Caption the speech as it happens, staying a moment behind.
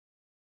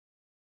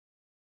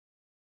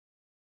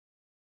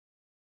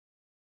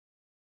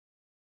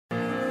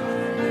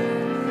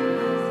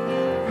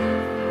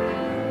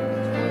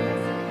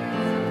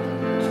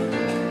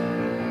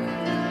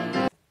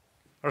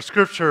Our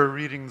scripture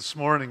reading this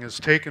morning is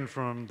taken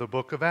from the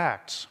book of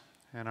Acts,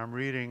 and I'm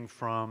reading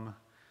from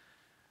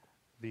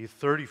the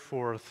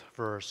 34th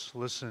verse.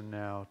 Listen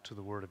now to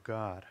the word of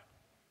God.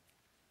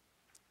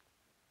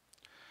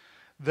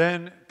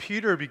 Then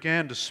Peter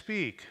began to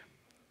speak,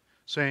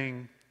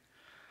 saying,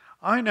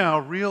 I now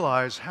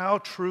realize how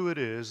true it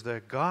is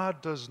that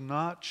God does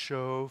not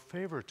show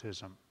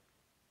favoritism,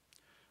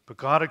 but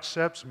God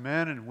accepts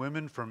men and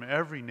women from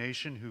every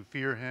nation who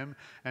fear him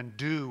and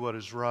do what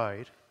is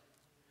right.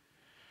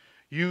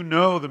 You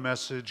know the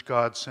message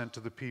God sent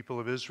to the people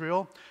of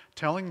Israel,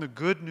 telling the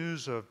good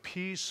news of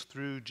peace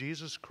through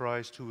Jesus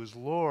Christ, who is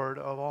Lord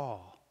of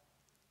all.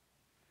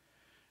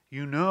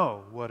 You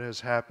know what has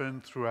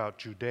happened throughout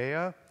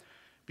Judea,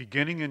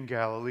 beginning in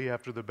Galilee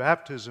after the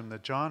baptism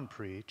that John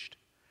preached,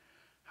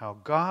 how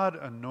God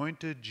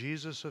anointed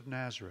Jesus of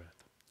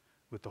Nazareth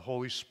with the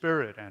Holy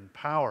Spirit and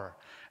power,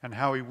 and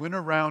how he went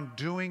around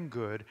doing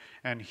good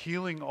and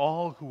healing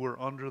all who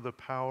were under the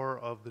power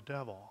of the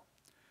devil,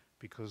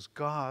 because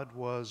God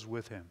was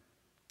with him.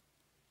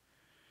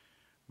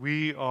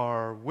 We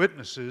are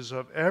witnesses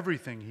of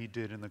everything he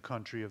did in the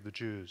country of the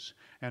Jews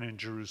and in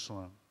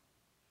Jerusalem.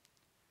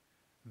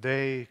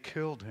 They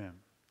killed him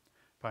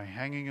by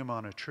hanging him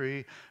on a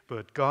tree,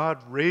 but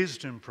God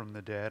raised him from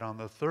the dead on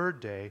the third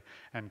day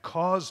and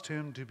caused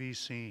him to be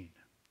seen.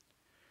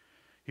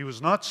 He was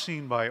not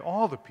seen by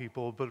all the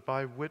people, but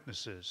by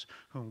witnesses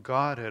whom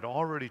God had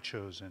already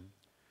chosen,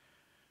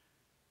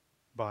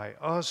 by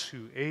us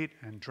who ate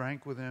and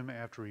drank with him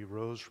after he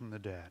rose from the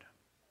dead.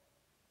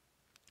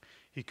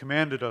 He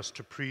commanded us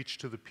to preach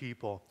to the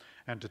people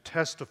and to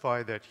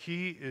testify that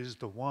he is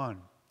the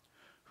one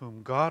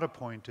whom God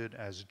appointed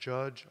as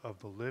judge of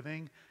the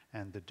living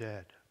and the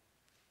dead.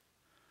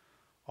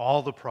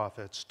 All the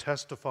prophets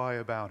testify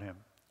about him,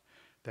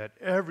 that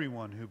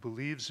everyone who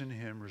believes in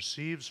him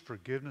receives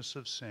forgiveness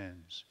of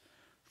sins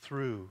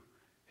through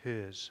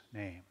his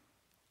name.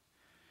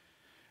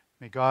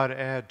 May God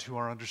add to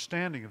our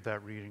understanding of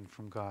that reading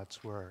from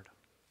God's word.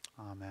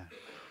 Amen.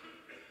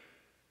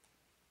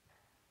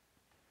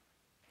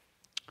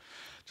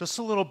 Just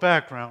a little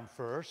background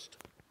first.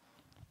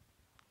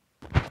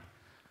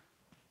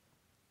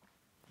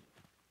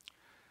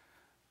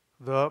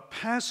 The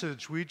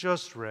passage we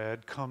just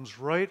read comes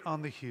right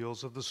on the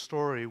heels of the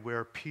story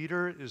where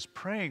Peter is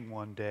praying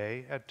one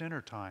day at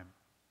dinner time.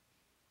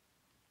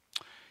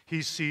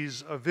 He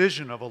sees a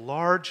vision of a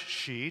large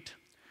sheet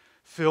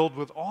filled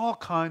with all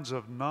kinds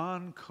of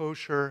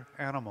non-kosher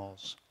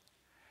animals.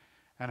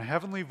 And a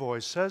heavenly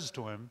voice says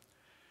to him,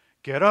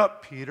 "Get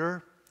up,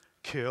 Peter,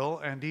 kill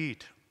and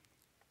eat."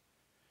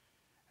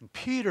 And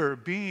Peter,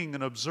 being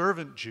an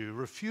observant Jew,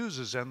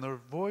 refuses, and the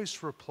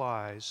voice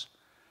replies,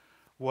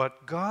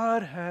 "What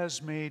God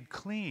has made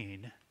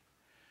clean,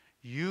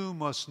 you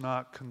must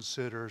not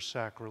consider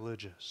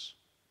sacrilegious."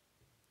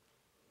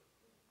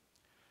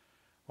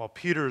 While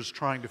Peter is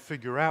trying to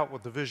figure out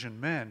what the vision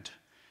meant,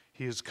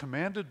 he is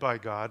commanded by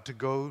God to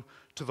go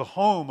to the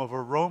home of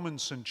a Roman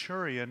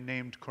centurion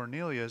named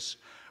Cornelius,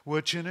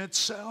 which in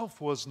itself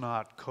was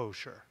not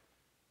kosher.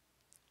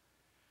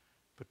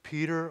 But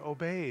Peter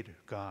obeyed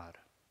God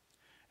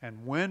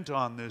and went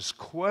on this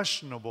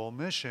questionable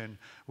mission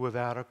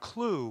without a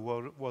clue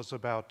what was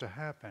about to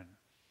happen.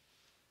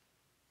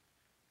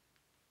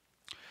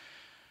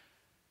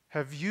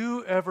 Have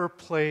you ever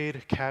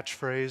played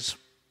catchphrase?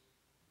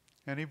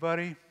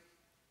 Anybody?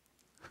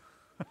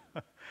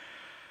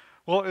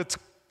 Well, it's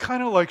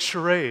kind of like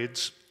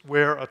charades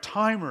where a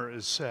timer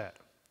is set.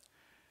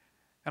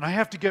 And I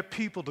have to get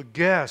people to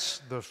guess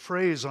the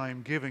phrase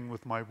I'm giving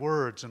with my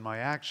words and my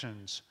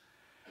actions.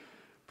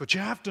 But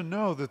you have to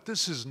know that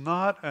this is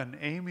not an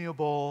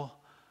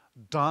amiable,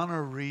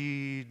 Donna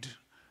Reed,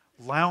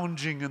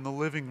 lounging in the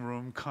living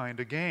room kind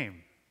of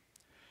game.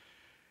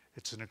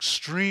 It's an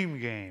extreme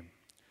game.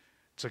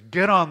 It's a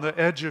get on the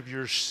edge of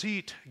your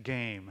seat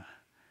game.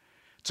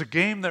 It's a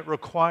game that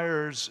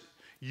requires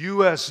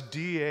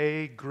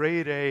USDA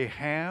grade A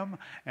ham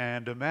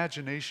and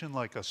imagination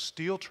like a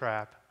steel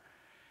trap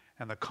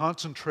and the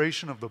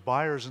concentration of the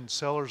buyers and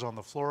sellers on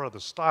the floor of the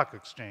stock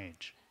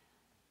exchange.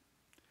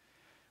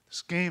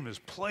 This game is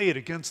played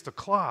against the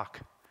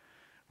clock,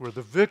 where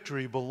the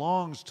victory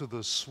belongs to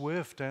the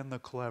swift and the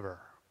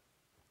clever.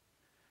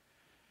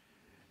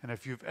 And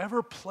if you've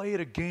ever played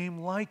a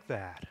game like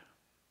that,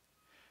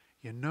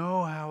 you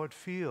know how it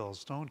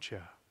feels, don't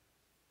you?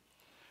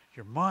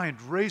 Your mind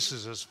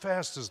races as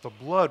fast as the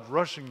blood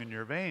rushing in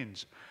your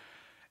veins.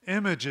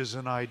 Images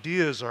and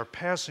ideas are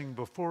passing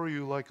before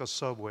you like a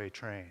subway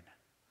train.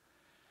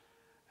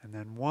 And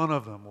then one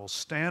of them will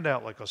stand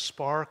out like a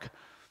spark.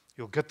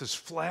 You'll get this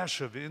flash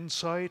of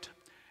insight,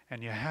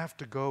 and you have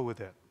to go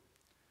with it.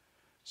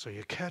 So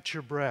you catch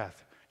your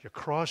breath, you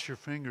cross your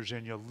fingers,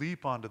 and you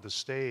leap onto the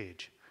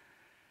stage.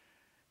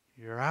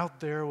 You're out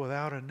there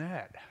without a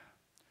net,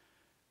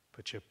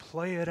 but you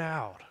play it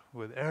out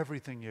with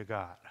everything you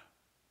got.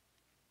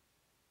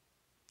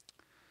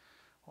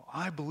 Well,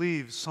 I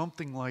believe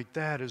something like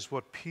that is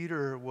what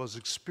Peter was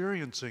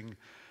experiencing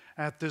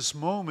at this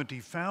moment. He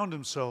found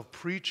himself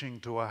preaching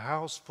to a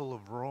house full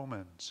of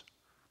Romans.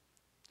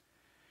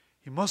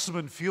 He must have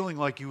been feeling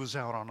like he was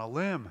out on a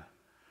limb,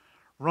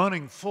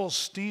 running full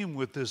steam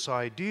with this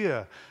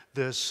idea,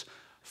 this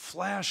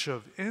flash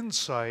of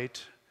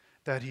insight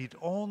that he'd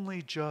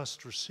only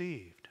just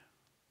received.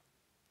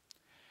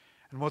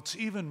 And what's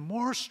even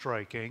more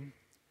striking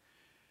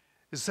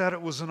is that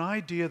it was an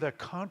idea that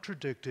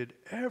contradicted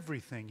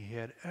everything he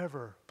had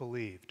ever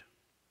believed.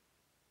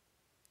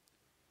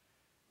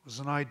 It was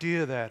an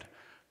idea that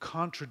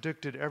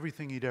contradicted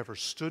everything he'd ever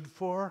stood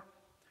for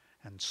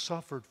and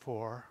suffered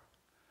for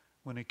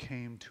when it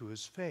came to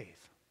his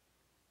faith.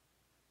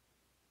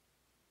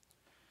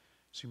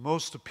 See,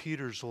 most of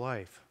Peter's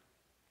life,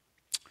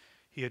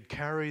 he had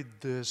carried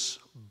this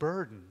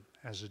burden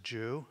as a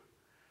Jew,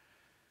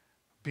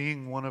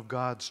 being one of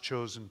God's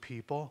chosen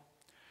people.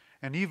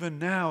 And even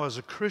now, as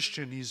a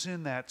Christian, he's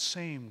in that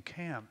same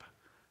camp,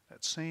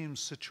 that same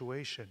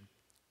situation.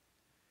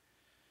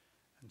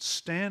 And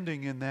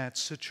standing in that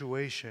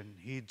situation,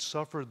 he'd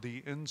suffered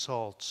the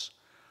insults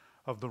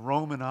of the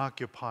Roman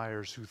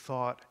occupiers who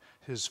thought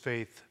his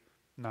faith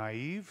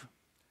naive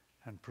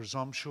and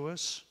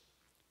presumptuous.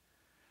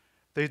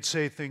 They'd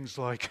say things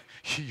like,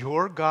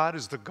 "Your God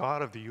is the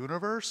God of the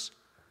universe?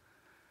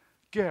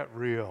 Get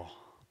real."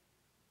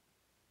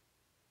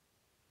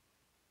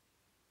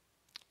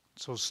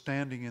 So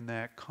standing in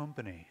that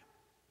company,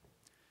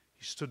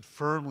 he stood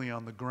firmly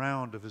on the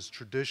ground of his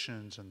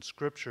traditions and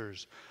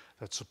scriptures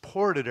that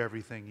supported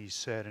everything he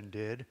said and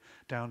did,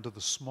 down to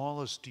the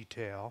smallest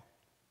detail.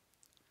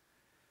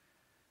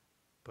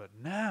 But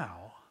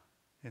now,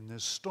 in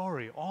this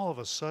story, all of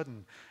a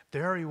sudden,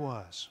 there he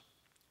was,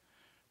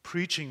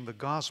 preaching the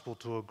gospel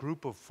to a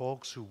group of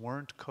folks who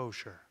weren't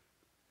kosher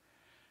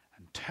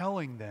and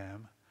telling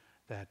them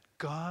that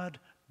God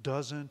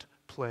doesn't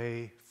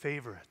play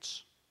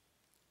favorites.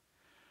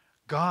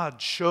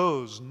 God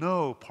shows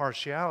no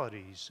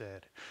partiality, he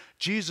said.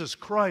 Jesus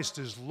Christ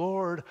is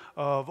Lord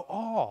of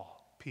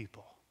all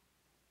people.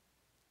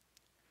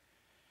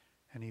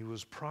 And he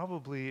was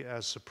probably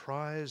as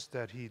surprised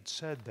that he'd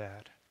said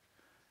that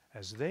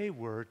as they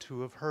were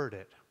to have heard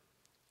it.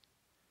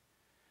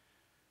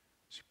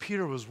 See,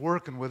 Peter was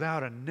working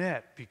without a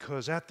net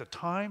because at the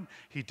time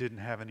he didn't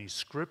have any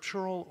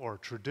scriptural or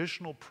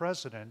traditional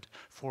precedent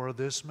for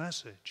this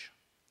message.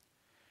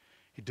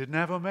 He didn't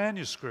have a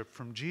manuscript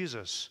from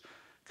Jesus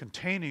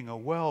containing a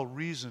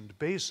well-reasoned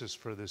basis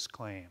for this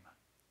claim.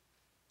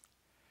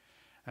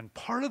 And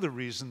part of the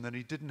reason that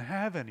he didn't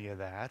have any of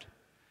that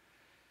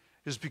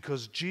is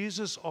because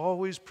Jesus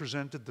always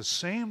presented the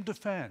same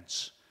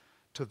defense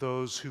to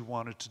those who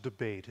wanted to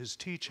debate his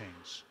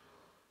teachings.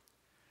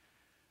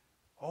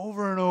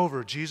 Over and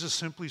over, Jesus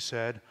simply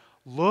said,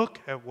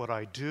 "Look at what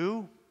I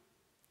do,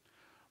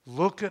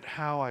 look at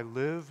how I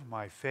live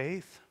my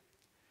faith,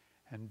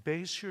 and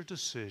base your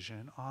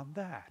decision on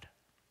that."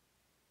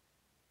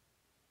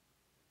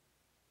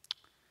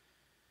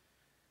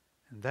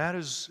 And that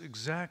is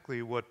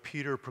exactly what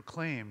Peter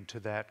proclaimed to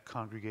that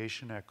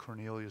congregation at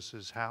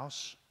Cornelius'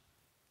 house.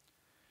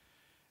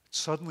 It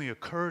suddenly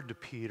occurred to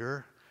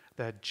Peter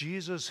that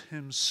Jesus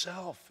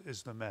himself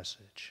is the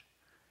message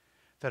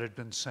that had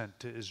been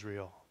sent to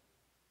Israel.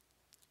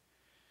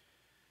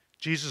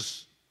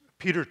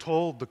 Peter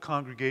told the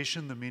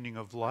congregation the meaning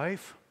of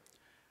life,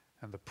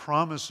 and the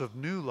promise of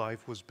new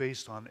life was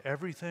based on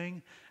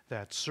everything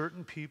that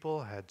certain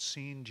people had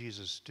seen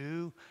Jesus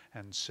do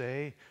and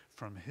say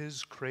from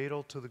his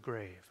cradle to the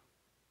grave.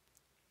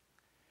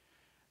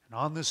 And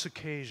on this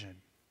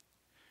occasion,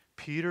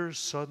 Peter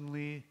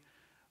suddenly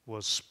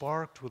was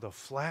sparked with a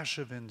flash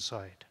of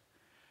insight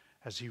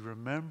as he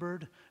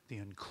remembered the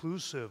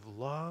inclusive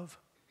love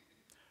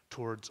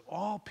towards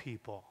all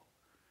people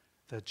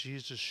that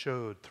Jesus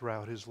showed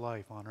throughout his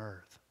life on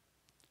earth.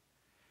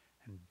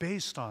 And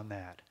based on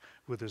that,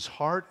 with his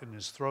heart in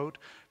his throat,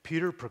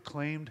 Peter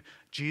proclaimed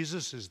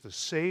Jesus is the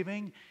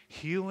saving,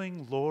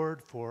 healing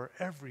Lord for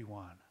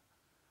everyone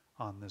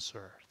on this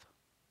earth.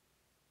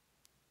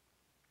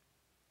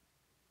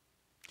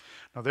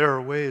 Now, there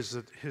are ways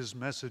that his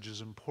message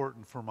is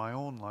important for my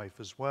own life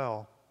as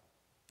well.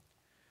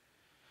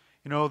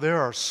 You know, there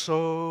are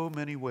so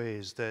many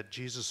ways that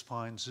Jesus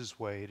finds his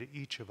way to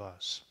each of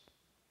us.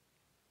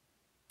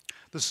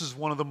 This is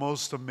one of the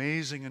most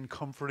amazing and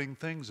comforting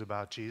things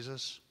about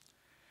Jesus.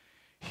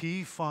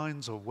 He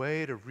finds a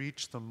way to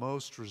reach the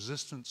most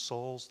resistant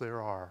souls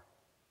there are.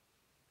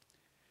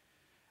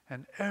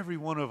 And every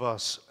one of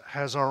us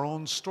has our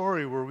own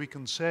story where we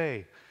can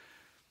say,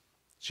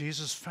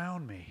 Jesus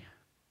found me,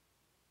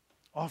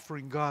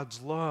 offering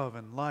God's love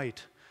and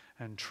light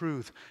and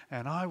truth,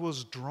 and I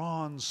was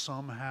drawn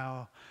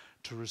somehow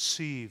to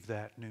receive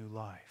that new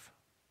life.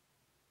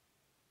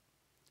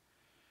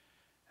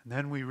 And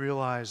then we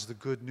realize the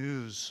good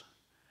news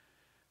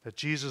that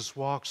Jesus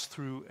walks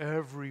through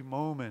every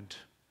moment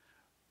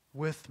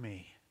with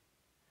me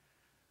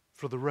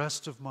for the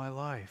rest of my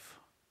life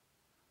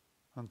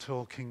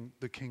until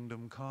the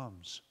kingdom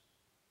comes.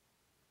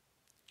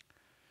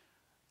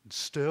 And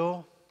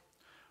still,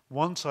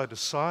 once I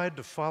decide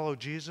to follow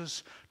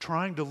Jesus,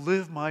 trying to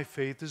live my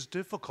faith is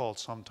difficult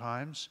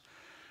sometimes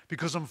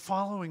because I'm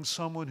following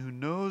someone who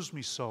knows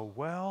me so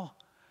well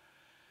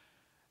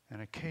and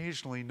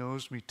occasionally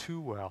knows me too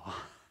well.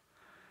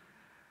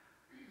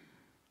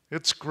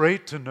 It's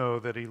great to know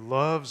that he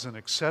loves and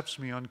accepts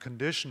me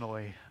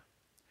unconditionally,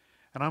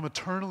 and I'm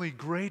eternally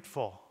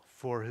grateful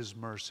for his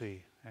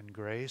mercy and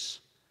grace.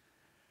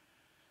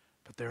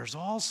 But there's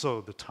also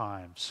the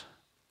times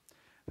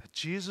that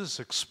Jesus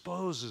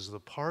exposes the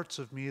parts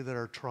of me that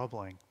are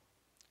troubling.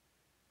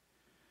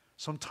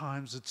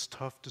 Sometimes it's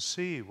tough to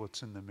see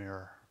what's in the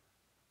mirror.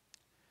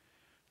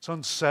 It's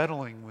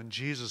unsettling when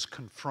Jesus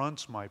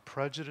confronts my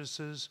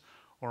prejudices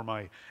or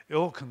my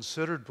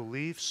ill-considered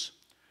beliefs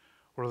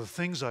or the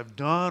things I've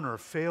done or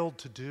failed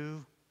to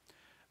do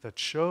that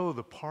show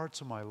the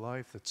parts of my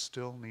life that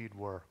still need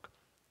work.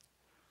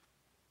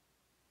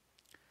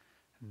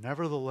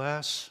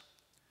 Nevertheless,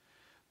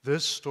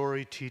 this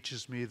story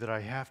teaches me that I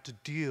have to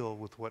deal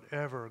with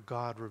whatever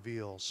God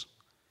reveals.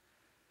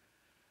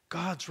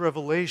 God's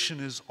revelation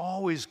is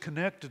always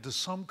connected to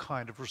some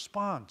kind of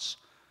response,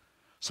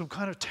 some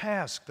kind of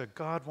task that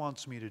God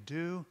wants me to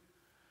do,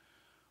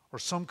 or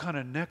some kind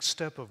of next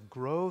step of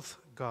growth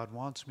God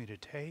wants me to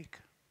take.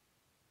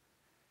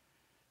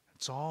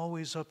 It's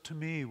always up to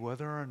me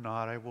whether or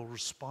not I will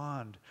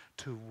respond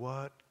to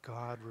what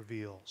God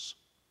reveals.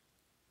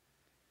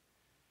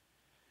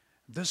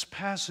 This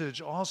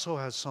passage also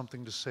has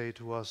something to say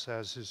to us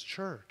as his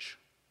church.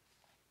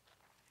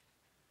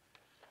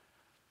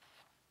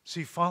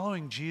 See,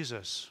 following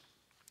Jesus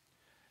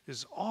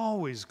is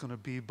always going to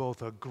be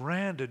both a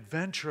grand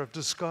adventure of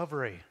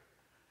discovery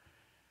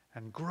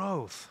and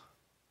growth,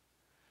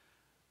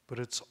 but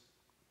it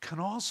can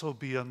also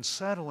be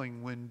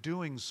unsettling when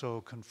doing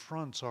so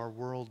confronts our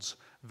world's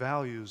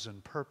values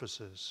and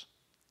purposes.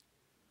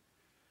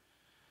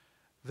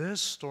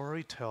 This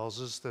story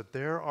tells us that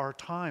there are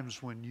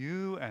times when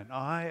you and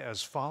I,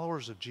 as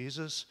followers of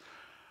Jesus,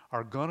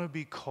 are going to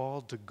be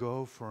called to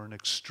go for an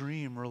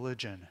extreme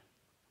religion,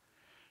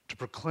 to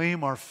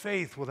proclaim our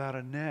faith without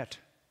a net.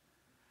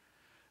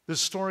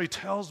 This story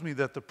tells me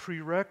that the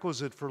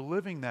prerequisite for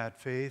living that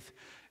faith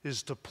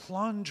is to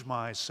plunge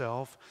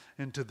myself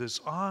into this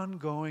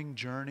ongoing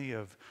journey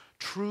of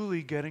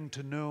truly getting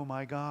to know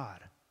my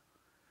God,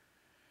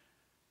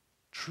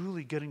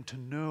 truly getting to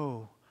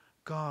know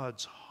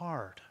God's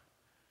heart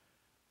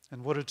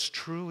and what it's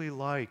truly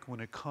like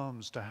when it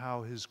comes to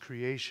how his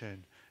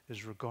creation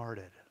is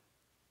regarded.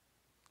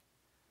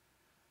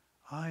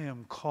 I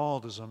am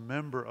called as a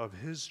member of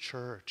his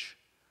church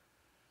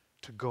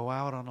to go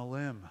out on a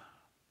limb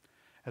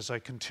as I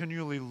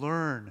continually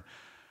learn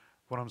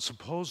what I'm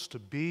supposed to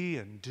be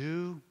and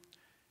do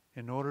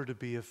in order to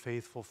be a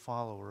faithful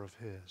follower of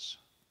his.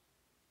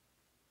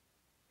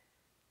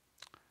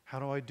 How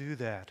do I do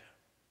that?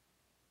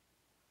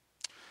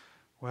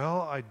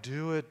 Well, I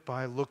do it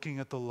by looking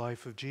at the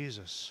life of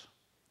Jesus.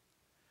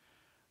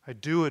 I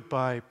do it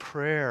by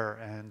prayer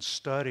and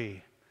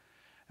study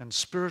and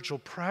spiritual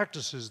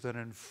practices that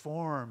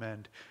inform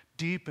and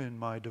deepen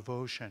my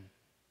devotion.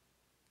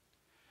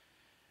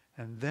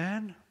 And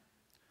then,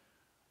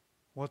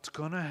 what's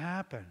going to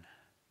happen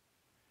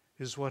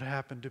is what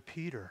happened to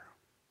Peter.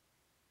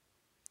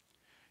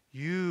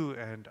 You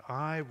and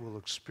I will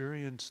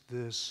experience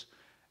this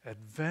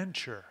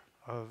adventure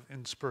of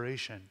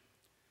inspiration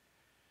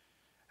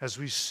as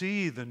we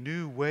see the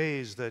new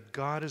ways that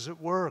God is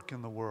at work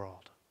in the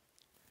world,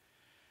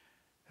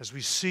 as we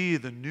see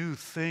the new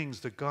things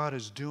that God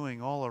is doing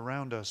all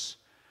around us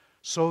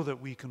so that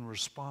we can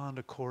respond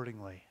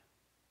accordingly.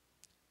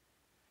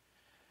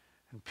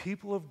 And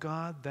people of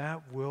God,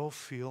 that will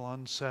feel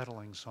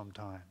unsettling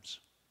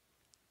sometimes.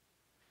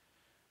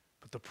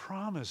 But the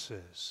promise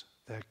is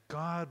that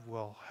God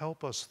will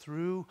help us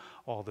through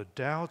all the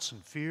doubts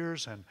and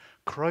fears and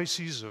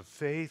crises of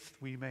faith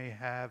we may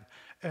have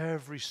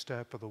every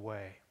step of the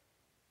way.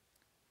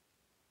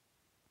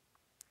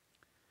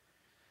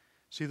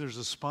 See, there's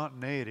a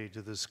spontaneity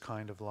to this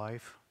kind of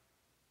life.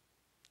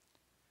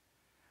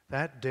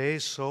 That day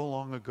so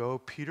long ago,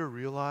 Peter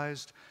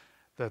realized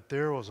that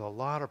there was a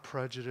lot of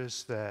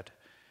prejudice that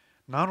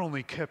not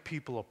only kept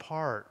people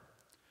apart,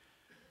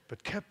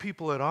 but kept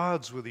people at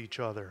odds with each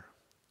other.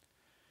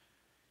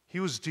 He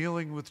was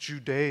dealing with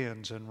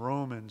Judeans and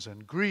Romans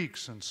and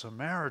Greeks and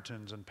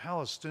Samaritans and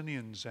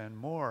Palestinians and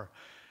more,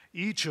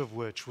 each of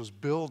which was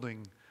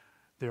building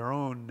their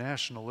own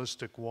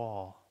nationalistic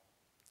wall.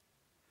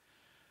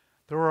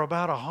 There were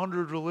about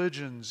 100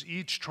 religions,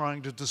 each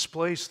trying to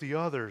displace the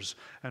others,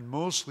 and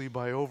mostly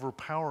by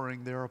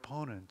overpowering their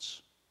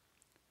opponents.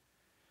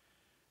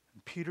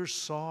 And Peter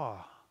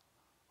saw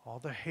all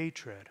the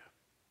hatred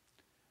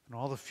and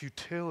all the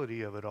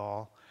futility of it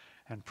all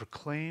and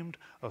proclaimed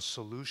a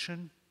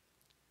solution: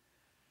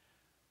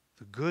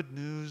 the good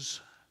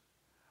news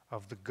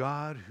of the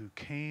God who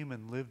came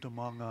and lived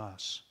among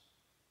us,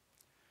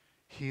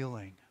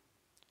 healing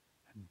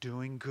and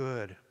doing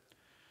good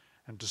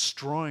and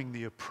destroying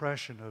the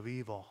oppression of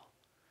evil.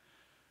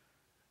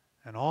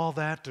 And all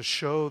that to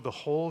show the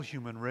whole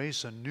human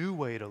race a new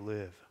way to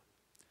live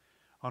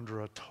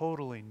under a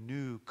totally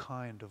new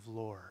kind of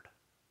Lord.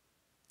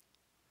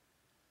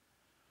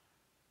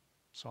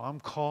 So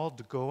I'm called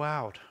to go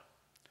out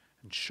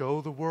and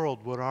show the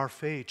world what our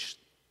faith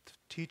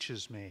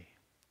teaches me.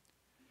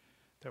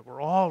 That we're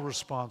all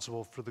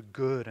responsible for the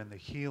good and the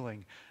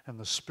healing and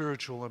the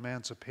spiritual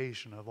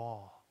emancipation of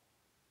all.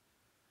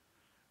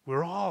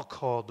 We're all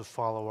called to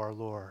follow our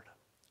Lord,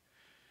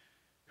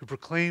 who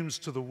proclaims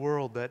to the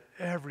world that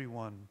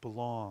everyone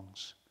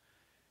belongs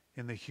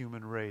in the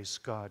human race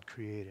God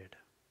created.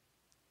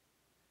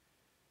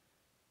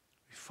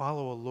 We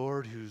follow a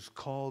Lord who's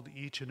called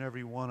each and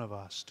every one of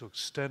us to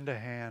extend a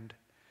hand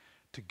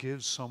to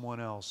give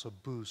someone else a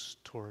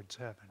boost towards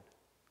heaven.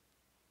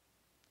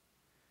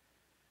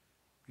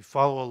 We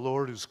follow a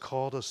Lord who's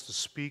called us to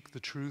speak the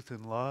truth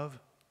in love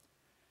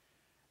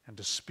and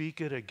to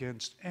speak it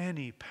against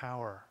any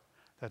power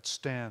that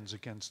stands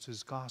against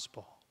his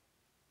gospel.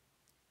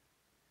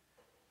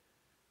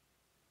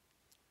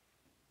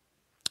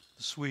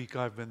 This week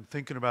I've been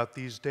thinking about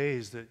these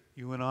days that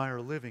you and I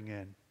are living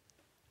in.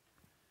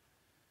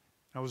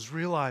 I was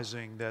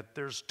realizing that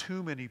there's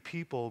too many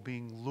people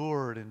being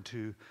lured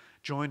into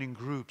joining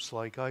groups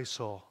like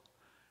ISIL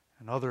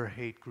and other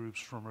hate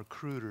groups from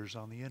recruiters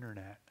on the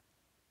internet.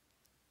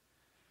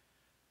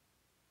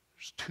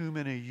 There's too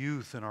many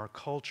youth in our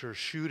culture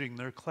shooting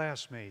their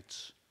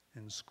classmates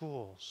in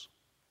schools.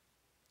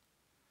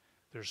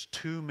 There's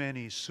too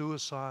many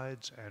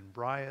suicides and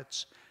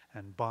riots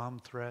and bomb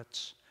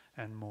threats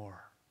and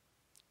more.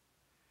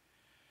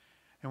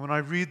 And when I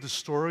read the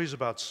stories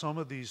about some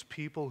of these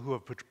people who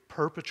have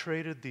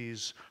perpetrated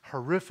these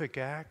horrific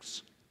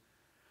acts,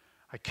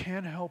 I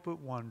can't help but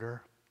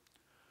wonder,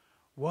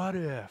 what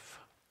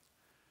if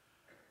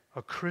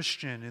a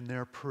Christian in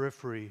their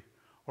periphery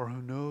or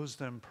who knows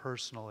them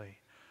personally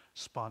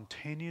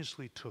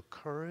spontaneously took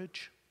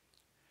courage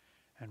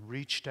and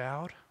reached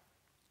out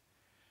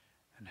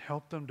and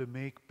helped them to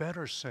make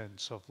better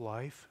sense of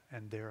life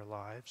and their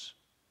lives,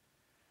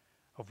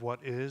 of what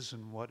is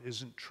and what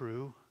isn't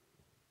true?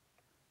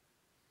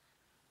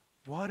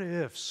 What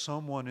if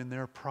someone in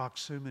their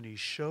proximity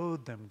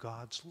showed them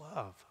God's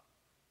love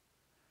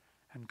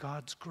and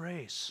God's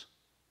grace,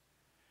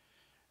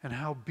 and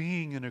how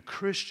being in a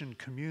Christian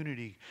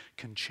community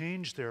can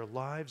change their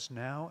lives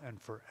now and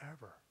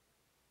forever?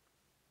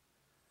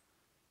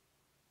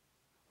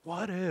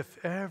 What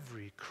if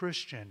every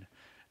Christian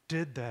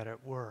did that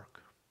at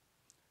work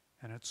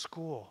and at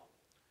school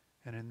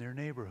and in their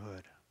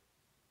neighborhood?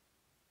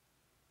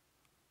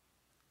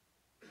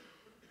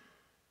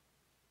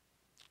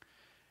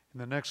 In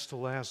the next to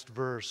last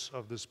verse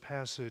of this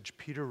passage,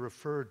 Peter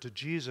referred to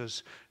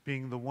Jesus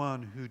being the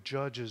one who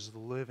judges the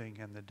living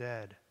and the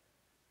dead.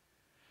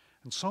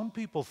 And some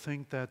people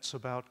think that's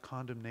about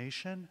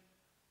condemnation,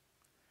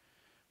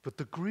 but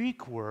the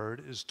Greek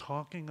word is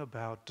talking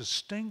about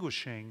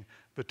distinguishing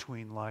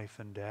between life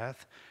and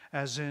death,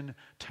 as in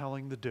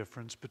telling the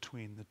difference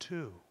between the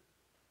two.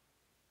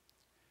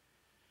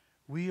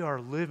 We are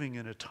living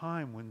in a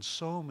time when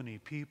so many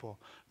people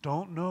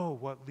don't know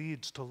what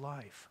leads to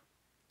life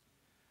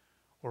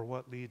or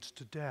what leads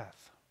to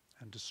death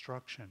and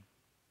destruction.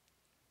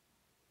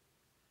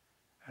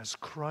 As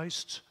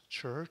Christ's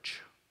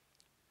church,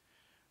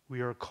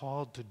 we are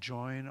called to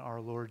join our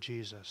Lord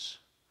Jesus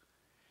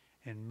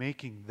in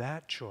making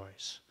that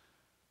choice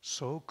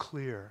so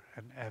clear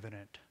and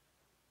evident.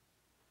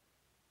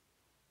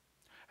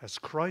 As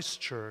Christ's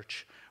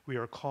church, we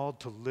are called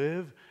to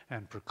live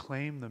and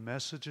proclaim the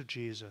message of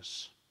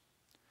Jesus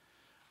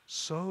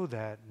so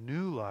that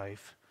new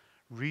life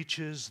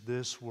reaches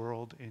this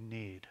world in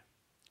need.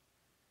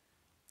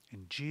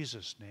 In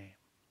Jesus' name,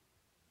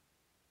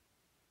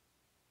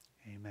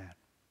 amen.